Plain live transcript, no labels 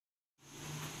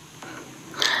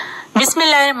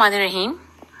Bismillahirrahmanirrahim.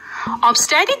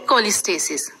 Obstetric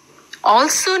cholestasis,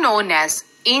 also known as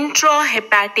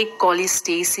intrahepatic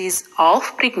cholestasis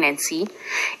of pregnancy,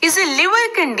 is a liver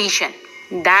condition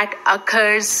that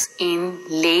occurs in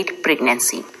late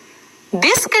pregnancy.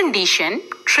 This condition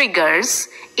triggers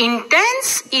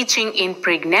intense itching in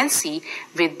pregnancy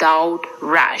without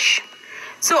rash.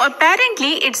 So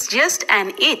apparently it's just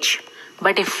an itch,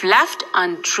 but if left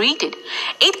untreated,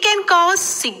 it can cause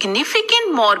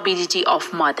significant morbidity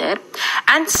of mother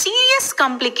and serious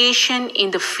complication in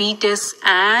the fetus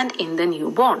and in the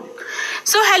newborn.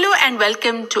 So hello and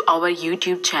welcome to our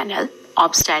YouTube channel,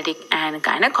 Obstetric and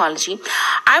Gynecology.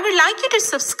 I would like you to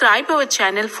subscribe our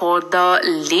channel for the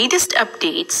latest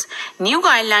updates, new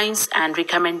guidelines and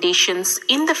recommendations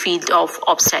in the field of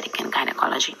obstetric and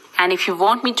gynecology. And if you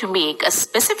want me to make a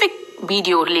specific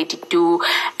video related to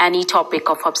any topic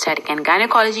of obstetric and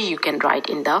gynecology, you can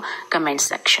write in the comment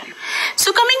section.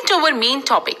 So coming to our main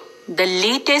topic, the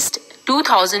latest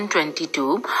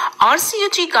 2022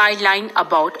 RCOG guideline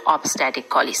about obstetric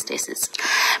cholestasis.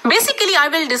 Basically, I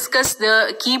will discuss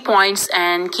the key points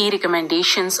and key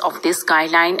recommendations of this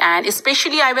guideline, and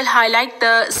especially I will highlight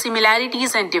the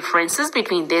similarities and differences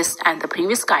between this and the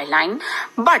previous guideline,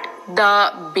 but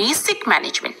the basic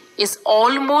management is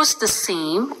almost the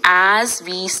same as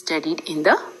we studied in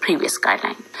the previous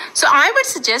guideline. So I would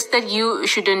suggest that you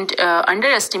shouldn't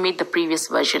underestimate the previous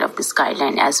version of this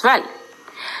guideline as well.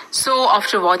 So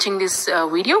after watching this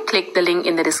video, click the link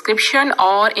in the description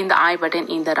or in the I button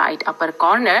in the right upper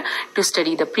corner to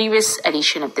study the previous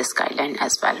edition of this guideline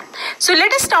as well. So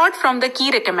let us start from the key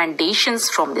recommendations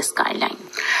from this guideline.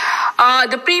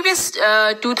 The previous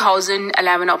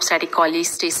 2011 obstetric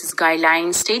cholestasis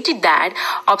guideline stated that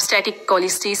obstetric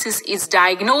cholestasis is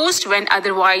diagnosed when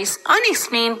otherwise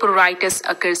unexplained pruritus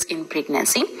occurs in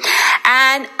pregnancy.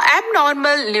 An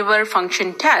abnormal liver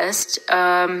function test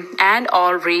and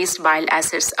or raised bile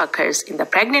acids occurs in the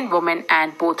pregnant woman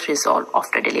and both resolve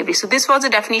after delivery. So this was a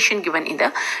definition given in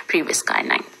the previous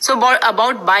guideline. So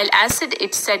about bile acid,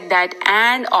 it said that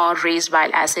and or raised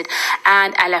bile acid,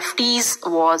 and LFTs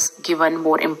was given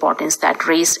more importance, that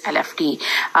raised LFT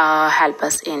help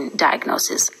us in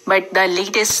diagnosis. But the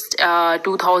latest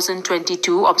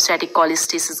 2022 obstetric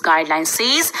cholestasis guideline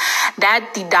says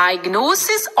that the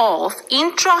diagnosis of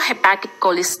intrahepatic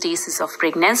cholestasis of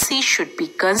pregnancy should be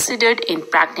considered in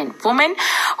pregnant women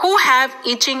who have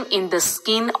itching in the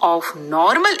skin of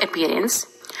normal appearance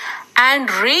and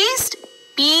raised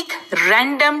peak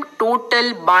random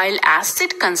total bile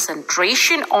acid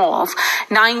concentration of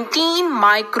 19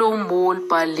 micromole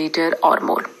per liter or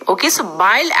more. Okay, so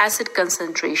bile acid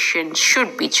concentration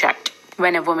should be checked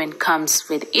when a woman comes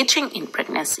with itching in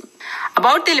pregnancy.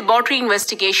 About the laboratory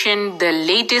investigation, the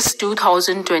latest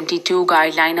 2022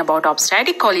 guideline about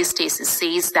obstetric cholestasis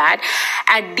says that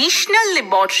additional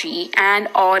laboratory and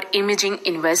or imaging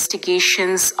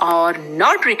investigations are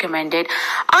not recommended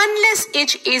unless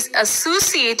itch is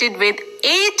associated with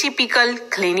atypical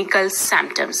clinical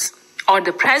symptoms or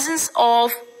the presence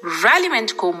of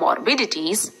relevant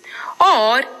comorbidities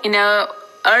or in a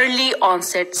early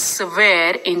onset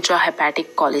severe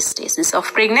intrahepatic cholestasis of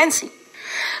pregnancy.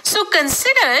 So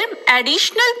consider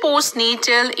additional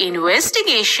postnatal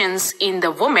investigations in the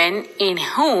woman in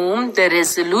whom the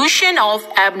resolution of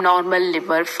abnormal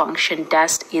liver function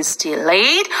test is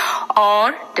delayed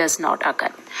or does not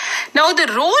occur. Now,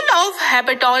 the role of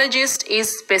hepatologist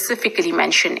is specifically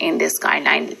mentioned in this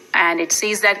guideline, and it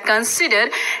says that consider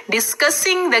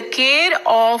discussing the care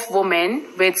of women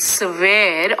with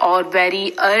severe or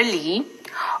very early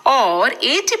or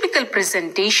atypical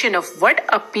presentation of what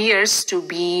appears to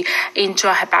be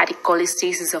intrahepatic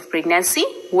cholestasis of pregnancy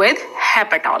with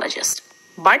hepatologist.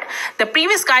 But the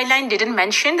previous guideline didn't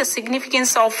mention the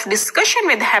significance of discussion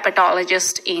with the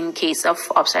hepatologist in case of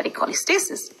obstetric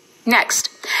cholestasis. Next,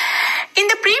 in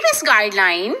the previous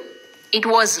guideline, it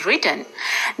was written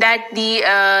that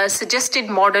the suggested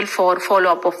model for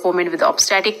follow-up of women with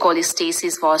obstetric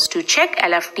cholestasis was to check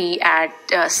LFT at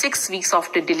 6 weeks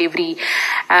after delivery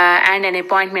and an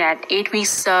appointment at 8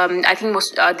 weeks. I think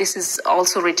this is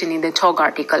also written in the TOG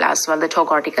article as well, the TOG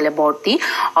article about the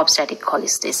obstetric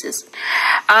cholestasis.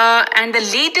 And the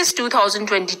latest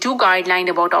 2022 guideline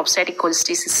about obstetric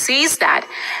cholestasis says that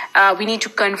we need to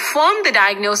confirm the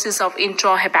diagnosis of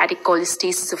intrahepatic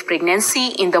cholestasis of pregnancy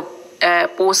in the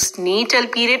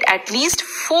postnatal period at least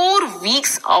 4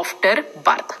 weeks after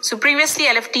birth. So previously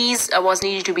LFTs was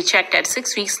needed to be checked at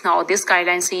 6 weeks. Now this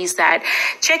guideline says that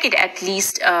check it at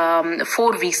least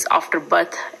 4 weeks after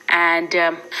birth, and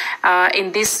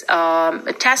in this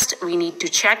test we need to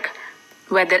check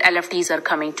whether LFTs are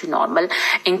coming to normal,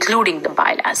 including the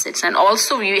bile acids. And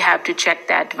also we have to check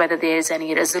that whether there is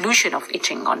any resolution of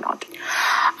itching or not.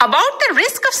 About the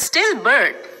risk of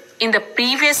stillbirth, in the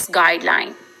previous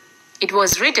guideline, it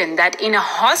was written that in a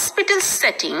hospital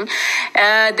setting,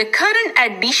 the current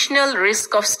additional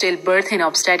risk of stillbirth in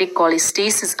obstetric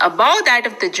cholestasis above that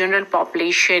of the general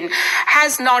population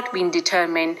has not been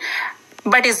determined,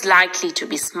 but is likely to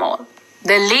be small.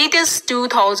 The latest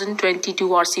 2022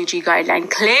 RCOG guideline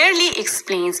clearly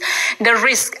explains the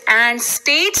risk and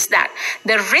states that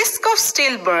the risk of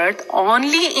stillbirth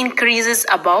only increases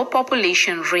above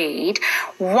population rate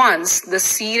once the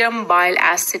serum bile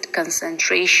acid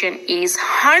concentration is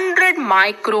 100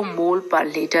 micromole per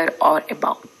liter or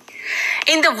above.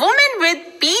 In the woman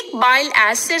with peak bile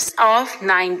acids of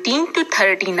 19 to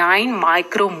 39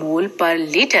 micromole per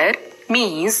liter,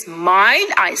 means mild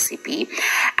ICP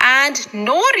and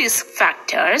no risk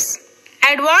factors,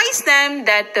 advise them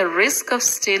that the risk of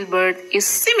stillbirth is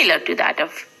similar to that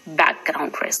of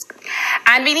background risk.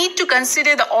 And we need to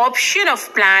consider the option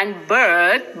of planned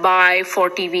birth by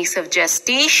 40 weeks of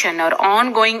gestation or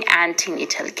ongoing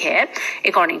antenatal care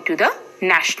according to the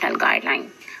national guideline.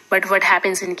 But what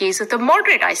happens in case of the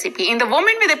moderate ICP? In the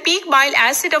woman with a peak bile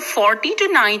acid of 40 to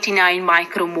 99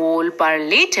 micromole per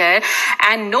liter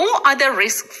and no other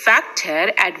risk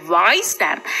factor, advise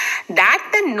them that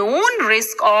the known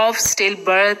risk of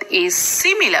stillbirth is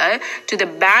similar to the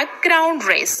background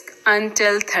risk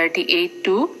until 38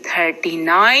 to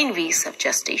 39 weeks of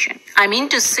gestation. I mean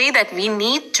to say that we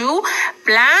need to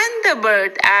plan the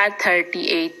birth at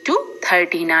 38 to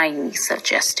 39 weeks of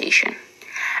gestation.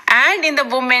 And in the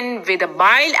woman with a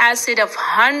bile acid of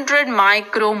 100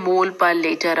 micromole per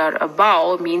liter or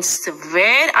above, means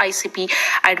severe ICP,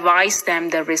 advise them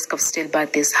the risk of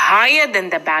stillbirth is higher than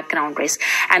the background risk,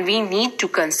 and we need to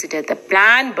consider the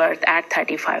planned birth at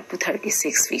 35 to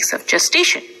 36 weeks of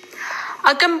gestation.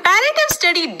 A comparative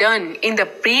study done in the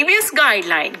previous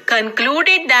guideline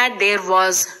concluded that there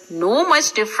was no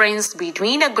much difference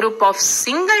between a group of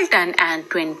singleton and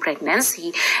twin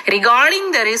pregnancy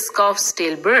regarding the risk of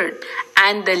stillbirth,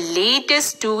 and the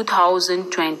latest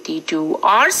 2022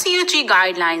 RCOG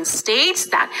guideline states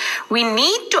that we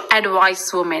need to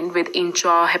advise women with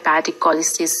intrahepatic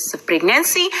cholestasis of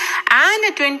pregnancy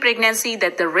and a twin pregnancy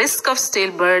that the risk of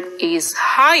stillbirth is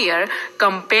higher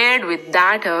compared with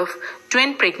that of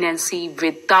twin pregnancy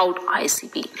without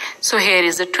ICP. So here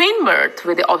is a twin birth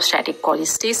with the obstetric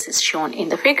cholestasis shown in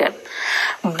the figure.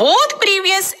 Both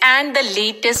previous and the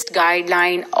latest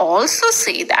guideline also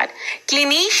say that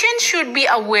clinicians should be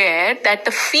aware that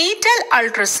the fetal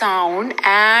ultrasound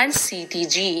and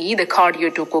CTG, the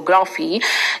cardiotocography,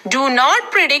 do not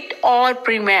predict or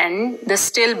prevent the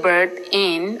stillbirth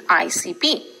in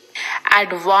ICP.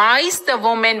 Advise the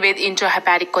woman with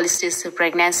intrahepatic cholestasis of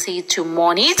pregnancy to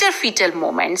monitor fetal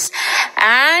movements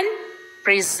and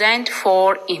present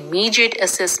for immediate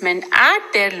assessment at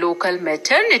their local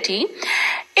maternity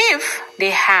if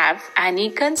they have any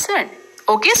concern.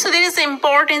 Okay, so there is the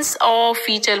importance of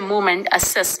fetal movement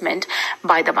assessment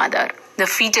by the mother. The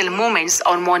fetal movements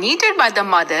are monitored by the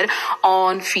mother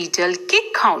on fetal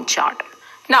kick count chart.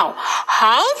 Now,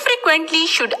 how frequently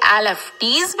should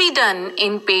LFTs be done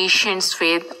in patients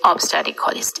with obstetric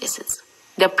cholestasis?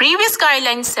 The previous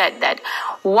guideline said that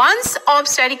once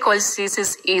obstetric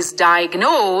cholestasis is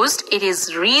diagnosed, it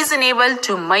is reasonable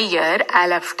to measure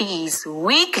LFTs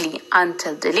weekly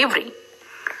until delivery.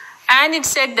 And it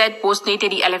said that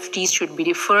postnatally LFTs should be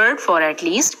deferred for at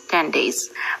least 10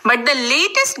 days. But the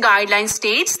latest guideline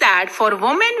states that for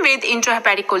women with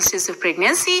intrahepatic cholestasis of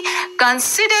pregnancy,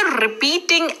 consider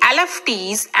repeating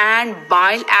LFTs and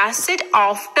bile acid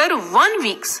after 1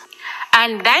 week,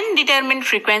 and then determine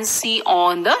frequency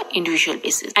on the individual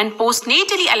basis. And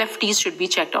postnatally LFTs should be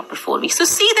checked after 4 weeks. So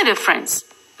see the difference.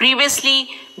 Previously,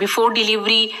 before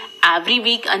delivery, every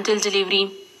week until delivery,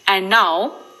 and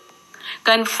now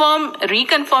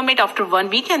reconfirm it after 1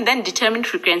 week and then determine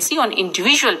frequency on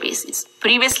individual basis.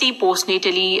 Previously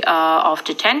postnatally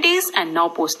after 10 days and now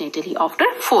postnatally after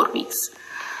 4 weeks.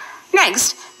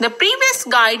 Next, the previous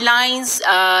guidelines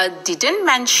didn't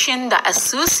mention the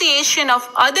association of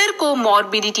other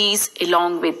comorbidities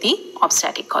along with the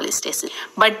obstetric cholestasis.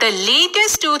 But the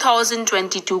latest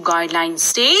 2022 guideline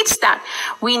states that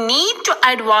we need to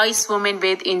advise women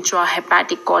with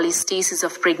intrahepatic cholestasis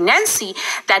of pregnancy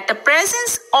that the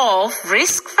presence of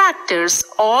risk factors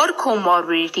or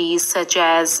comorbidities such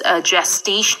as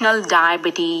gestational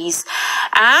diabetes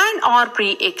and or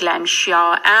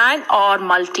preeclampsia and or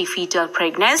multifetal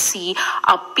pregnancy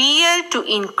appear to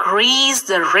increase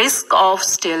the risk of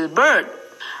stillbirth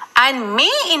and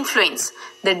may influence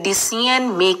the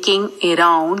decision making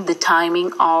around the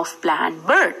timing of planned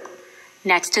birth.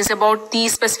 Next is about the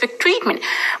specific treatment.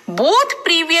 Both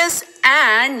previous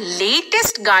and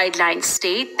latest guidelines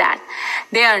state that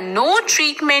there are no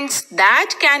treatments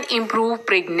that can improve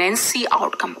pregnancy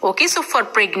outcome. Okay, so for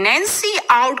pregnancy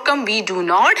outcome, we do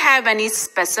not have any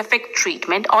specific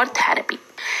treatment or therapy.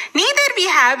 Neither we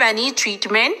have any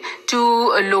treatment to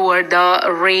lower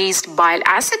the raised bile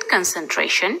acid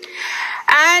concentration.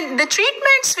 And the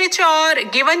treatments which are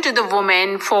given to the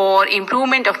woman for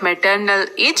improvement of maternal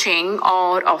aging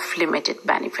are of limited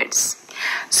benefits.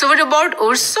 So what about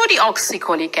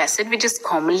ursodeoxycholic acid, which is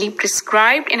commonly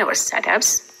prescribed in our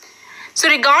setups? So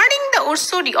regarding the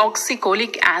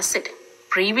ursodeoxycholic acid,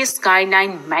 previous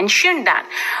guideline mentioned that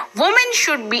women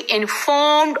should be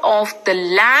informed of the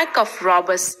lack of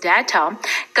robust data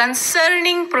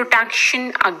concerning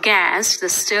protection against the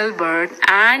stillbirth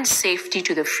and safety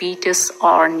to the fetus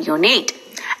or neonate.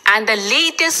 And the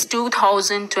latest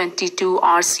 2022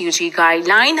 RCOG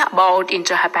guideline about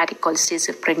intrahepatic cholestasis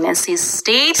of pregnancy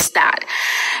states that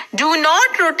do not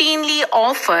routinely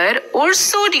offer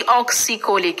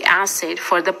ursodeoxycholic acid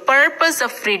for the purpose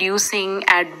of reducing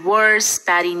adverse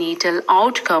perinatal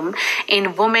outcome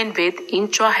in women with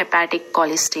intrahepatic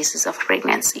cholestasis of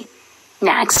pregnancy.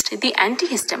 Next, the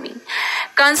antihistamine.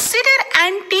 Consider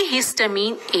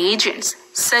antihistamine agents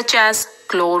such as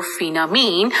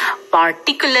chlorpheniramine,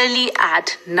 particularly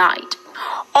at night.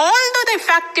 Although the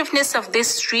effectiveness of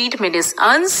this treatment is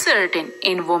uncertain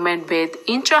in women with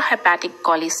intrahepatic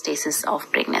cholestasis of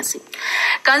pregnancy.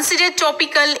 Consider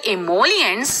topical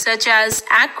emollients such as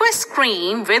aqueous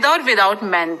cream with or without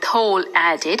menthol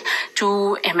added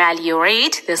to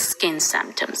ameliorate the skin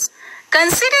symptoms.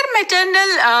 Consider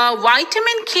maternal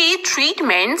vitamin K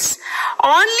treatments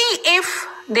only if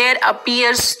there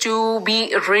appears to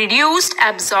be reduced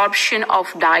absorption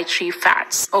of dietary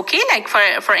fats. Okay, like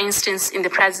for instance, in the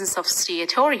presence of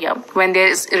steatorrhea, when there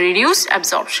is reduced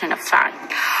absorption of fat.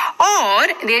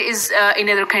 Or there is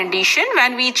another condition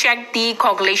when we check the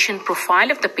coagulation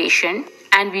profile of the patient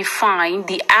and we find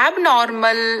the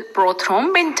abnormal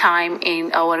prothrombin time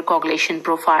in our coagulation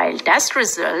profile test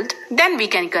result, then we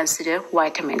can consider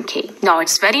vitamin K. Now,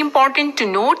 it's very important to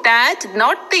note that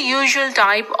not the usual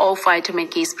type of vitamin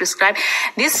K is prescribed.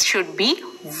 This should be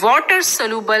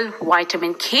water-soluble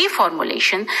vitamin K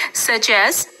formulation such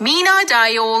as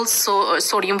menadiol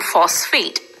sodium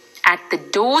phosphate at the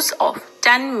dose of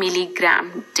 10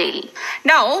 milligram daily.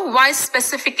 Now, why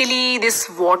specifically this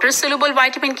water-soluble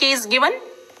vitamin K is given?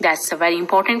 That's a very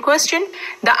important question.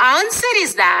 The answer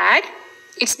is that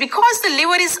it's because the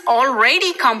liver is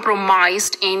already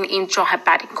compromised in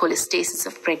intrahepatic cholestasis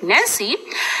of pregnancy.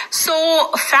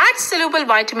 So fat-soluble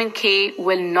vitamin K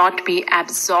will not be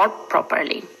absorbed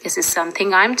properly. This is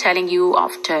something I'm telling you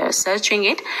after searching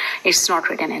it. It's not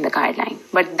written in the guideline,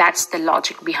 but that's the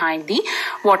logic behind the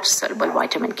water-soluble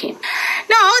vitamin K.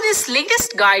 Now, this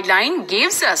latest guideline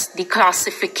gives us the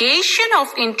classification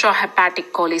of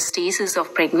intrahepatic cholestasis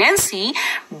of pregnancy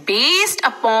based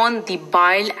upon the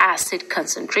bile acid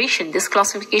concentration. This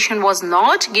classification was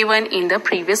not given in the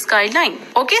previous guideline.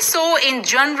 Okay, so in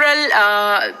general,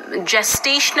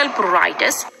 gestational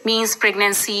pruritus means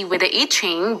pregnancy with the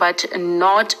itching, but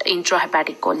not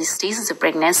intrahepatic cholestasis of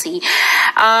pregnancy.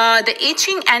 The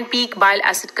itching and peak bile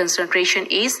acid concentration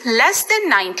is less than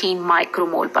 19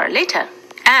 micromole per liter.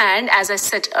 And as I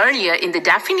said earlier, in the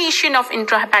definition of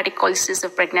intrahepatic cholestasis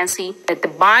of pregnancy, that the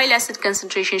bile acid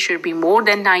concentration should be more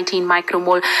than 19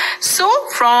 micromole. So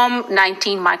from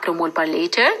 19 micromole per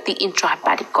liter, the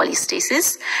intrahepatic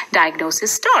cholestasis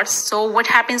diagnosis starts. So what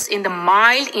happens in the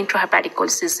mild intrahepatic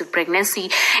cholestasis of pregnancy?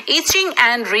 Itching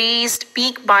and raised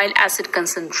peak bile acid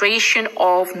concentration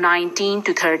of 19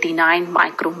 to 39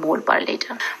 micromole per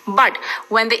liter. But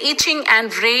when the itching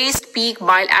and raised peak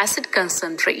bile acid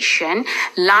concentration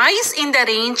lies in the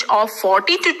range of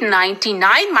 40 to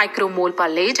 99 micromole per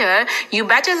liter, you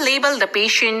better label the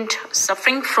patient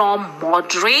suffering from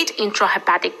moderate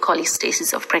intrahepatic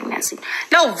cholestasis of pregnancy.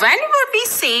 Now, whenever we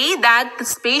say that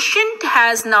this patient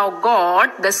has now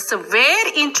got the severe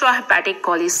intrahepatic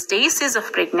cholestasis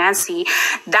of pregnancy,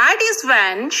 that is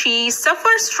when she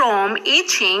suffers from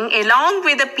itching along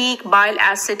with a peak bile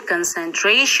acid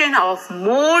concentration of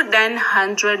more than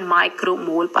 100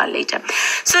 micromole per liter.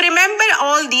 So remember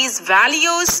all these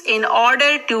values in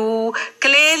order to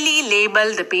clearly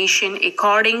label the patient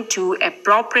according to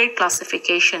appropriate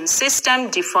classification system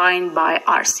defined by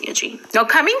RCOG. Now,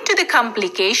 coming to the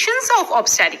complications of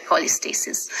obstetric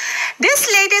cholestasis.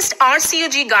 This latest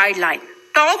RCOG guideline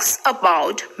talks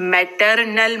about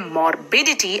maternal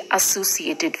morbidity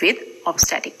associated with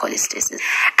obstetric cholestasis.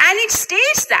 And it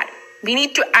states that we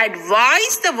need to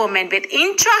advise the woman with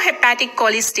intrahepatic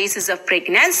cholestasis of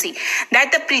pregnancy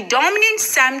that the predominant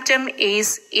symptom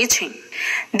is itching.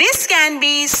 This can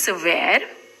be severe,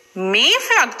 may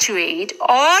fluctuate,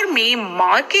 or may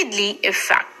markedly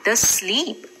affect the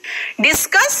sleep.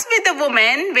 Discuss with the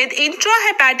woman with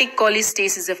intrahepatic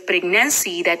cholestasis of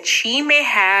pregnancy that she may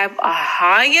have a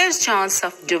higher chance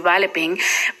of developing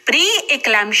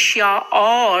preeclampsia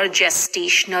or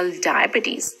gestational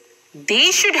diabetes.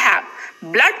 They should have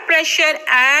blood pressure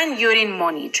and urine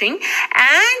monitoring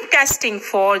and testing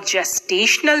for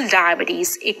gestational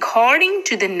diabetes according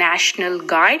to the national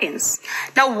guidance.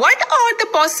 Now, what are the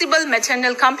possible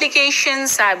maternal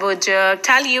complications? I would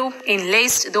tell you in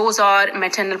list. Those are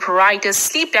maternal pruritus,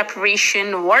 sleep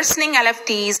deprivation, worsening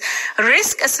LFTs,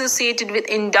 risk associated with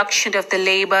induction of the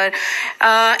labor,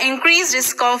 increased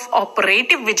risk of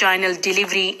operative vaginal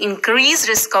delivery, increased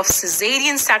risk of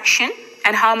cesarean section.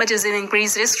 And how much is an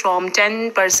increased risk? From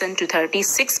 10% to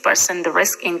 36%, the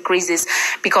risk increases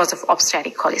because of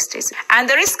obstetric cholestasis. And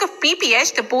the risk of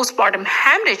PPH, the postpartum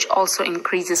hemorrhage, also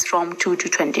increases from 2 to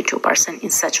 22% in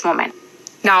such women.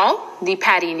 Now, the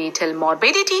perinatal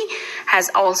morbidity has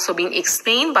also been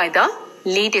explained by the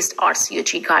latest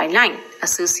RCOG guideline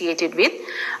associated with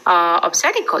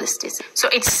obstetric cholestasis. So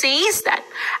it says that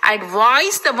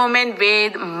advise the woman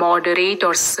with moderate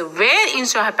or severe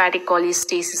intrahepatic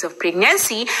cholestasis of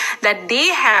pregnancy that they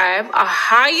have a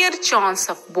higher chance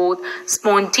of both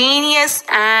spontaneous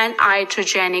and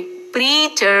iatrogenic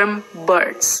preterm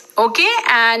births. Okay,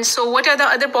 and so what are the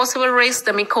other possible risks?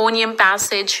 The meconium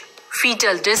passage,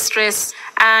 fetal distress,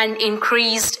 and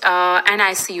increased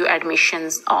NICU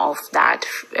admissions of that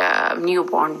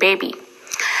newborn baby.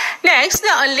 Next, the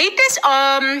latest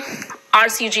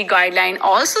RCOG guideline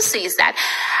also says that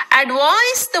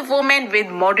advise the woman with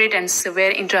moderate and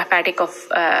severe intrahepatic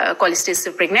cholestasis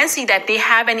of pregnancy that they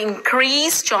have an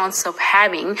increased chance of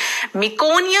having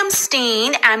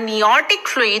meconium-stained amniotic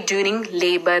fluid during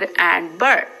labor and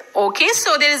birth. Okay,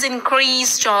 so there is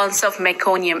increased chance of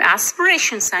meconium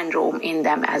aspiration syndrome in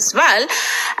them as well.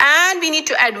 And we need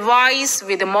to advise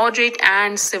with a moderate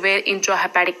and severe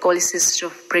intrahepatic cholestasis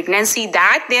of pregnancy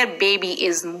that their baby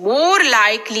is more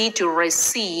likely to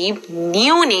receive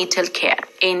neonatal care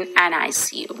in an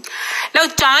ICU. Now,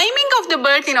 timing of the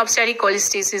birth in obstetric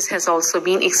cholestasis has also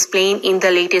been explained in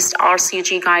the latest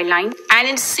RCOG guideline. And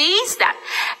it says that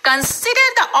consider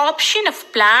the option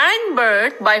of planned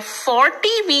birth by 40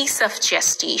 weeks of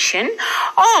gestation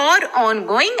or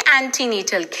ongoing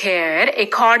antenatal care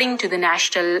according to the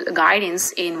national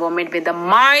guidance in women with a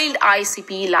mild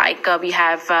ICP, like we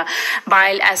have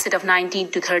bile acid of 19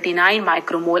 to 39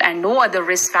 micromole and no other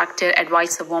risk factor.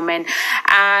 Advise a woman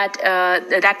at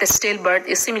that the stillbirth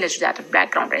is similar to that of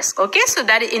background risk. Okay, so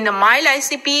that in the mild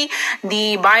ICP,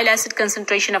 the bile acid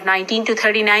concentration of 19 to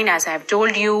 39, as I have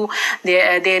told you,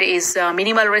 there is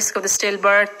minimal risk of the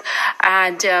stillbirth,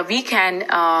 and we can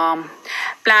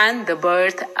plan the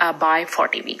birth by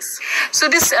 40 weeks. So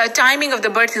this timing of the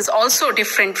birth is also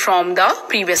different from the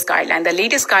previous guideline. The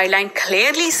latest guideline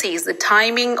clearly says the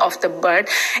timing of the birth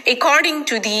according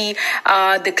to the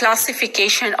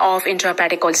classification of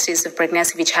intrahepatic cholestasis of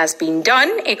pregnancy, which has been done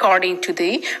according to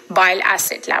the bile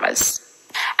acid levels.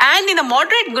 And in the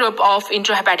moderate group of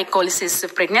intrahepatic cholestasis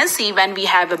of pregnancy, when we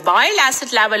have a bile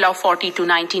acid level of 40 to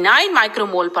 99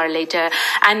 micromole per liter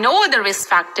and no other risk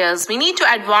factors, we need to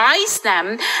advise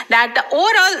them that the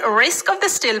overall risk of the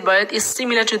stillbirth is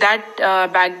similar to that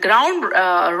background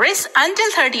risk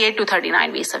until 38 to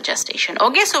 39 weeks of gestation.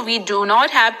 Okay, so we do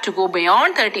not have to go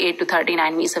beyond 38 to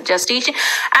 39 weeks of gestation.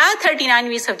 At 39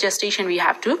 weeks of gestation, we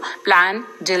have to plan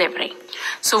delivery.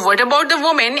 So what about the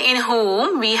women in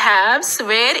whom we have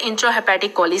severe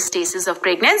intrahepatic cholestasis of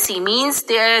pregnancy? Means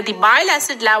the bile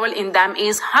acid level in them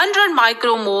is 100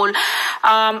 micromole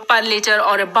per liter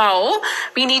or above.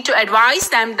 We need to advise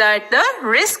them that the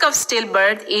risk of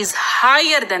stillbirth is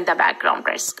higher than the background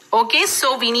risk. Okay,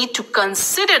 so we need to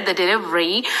consider the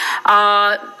delivery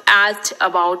at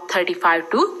about 35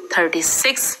 to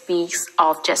 36 weeks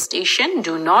of gestation.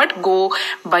 Do not go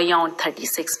beyond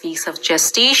 36 weeks of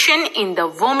gestation in the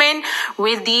woman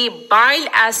with the bile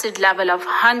acid level of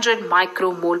 100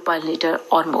 micromole per liter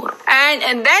or more.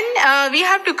 And then we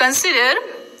have to consider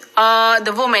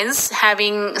the women's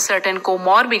having certain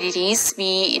comorbidities.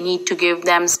 We need to give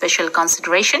them special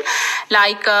consideration,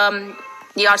 like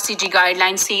the RCOG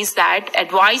guideline says that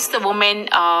advise the woman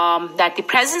that the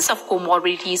presence of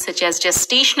comorbidities such as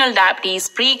gestational diabetes,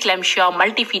 preeclampsia,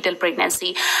 multifetal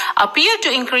pregnancy appear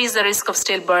to increase the risk of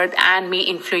stillbirth and may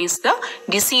influence the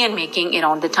decision making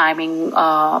around the timing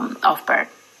of birth.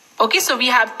 Okay, so we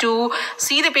have to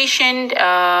see the patient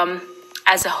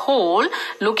as a whole,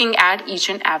 looking at each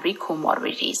and every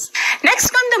comorbidities.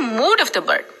 Next come the mode of the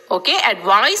birth. Okay,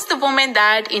 advise the woman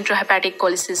that intrahepatic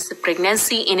cholestasis of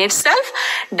pregnancy in itself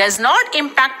does not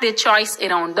impact their choice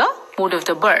around the mode of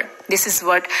the birth. This is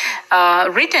what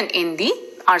written in the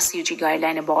RCOG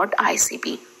guideline about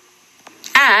ICP.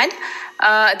 And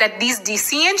that these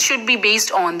decisions should be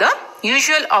based on the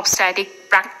usual obstetric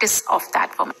practice of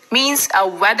that woman. Means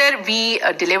whether we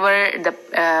deliver the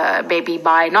baby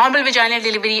by normal vaginal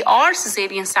delivery or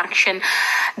cesarean section,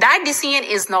 that decision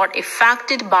is not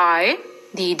affected by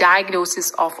the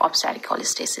diagnosis of obstetric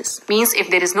cholestasis. Means if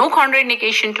there is no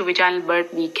contraindication to vaginal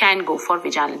birth, we can go for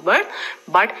vaginal birth,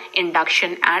 but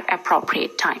induction at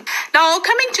appropriate time. Now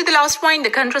coming to the last point, the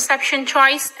contraception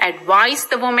choice. Advise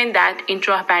the woman that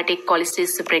intrahepatic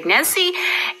cholestasis of pregnancy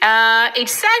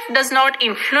itself does not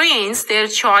influence their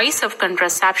choice of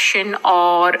contraception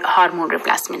or hormone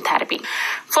replacement therapy.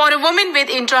 For a woman with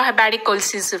intrahepatic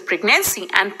cholestasis of pregnancy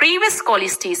and previous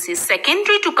cholestasis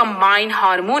secondary to combined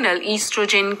hormonal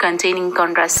estrogen-containing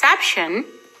contraception,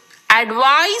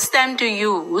 advise them to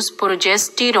use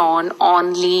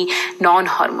progesterone-only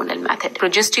non-hormonal method.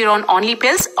 Progesterone-only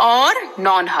pills or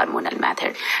non-hormonal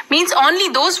method. Means only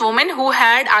those women who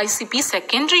had ICP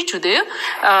secondary to the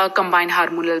combined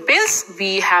hormonal pills,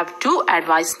 we have to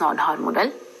advise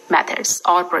non-hormonal methods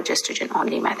or progesterone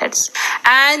only methods.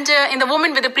 And in the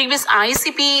woman with the previous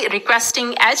ICP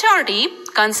requesting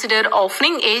HRT, consider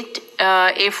offering it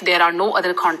if there are no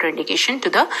other contraindication to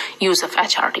the use of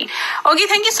HRT. Okay,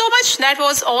 thank you so much. That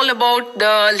was all about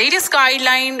the latest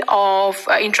guideline of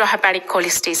intrahepatic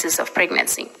cholestasis of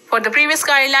pregnancy. For the previous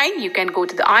guideline, you can go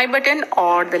to the I button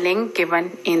or the link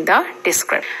given in the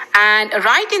description. And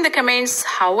write in the comments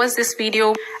how was this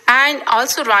video, and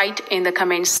also write in the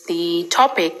comments the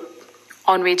topic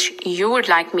on which you would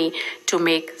like me to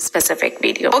make specific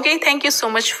video. Okay, thank you so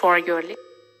much for your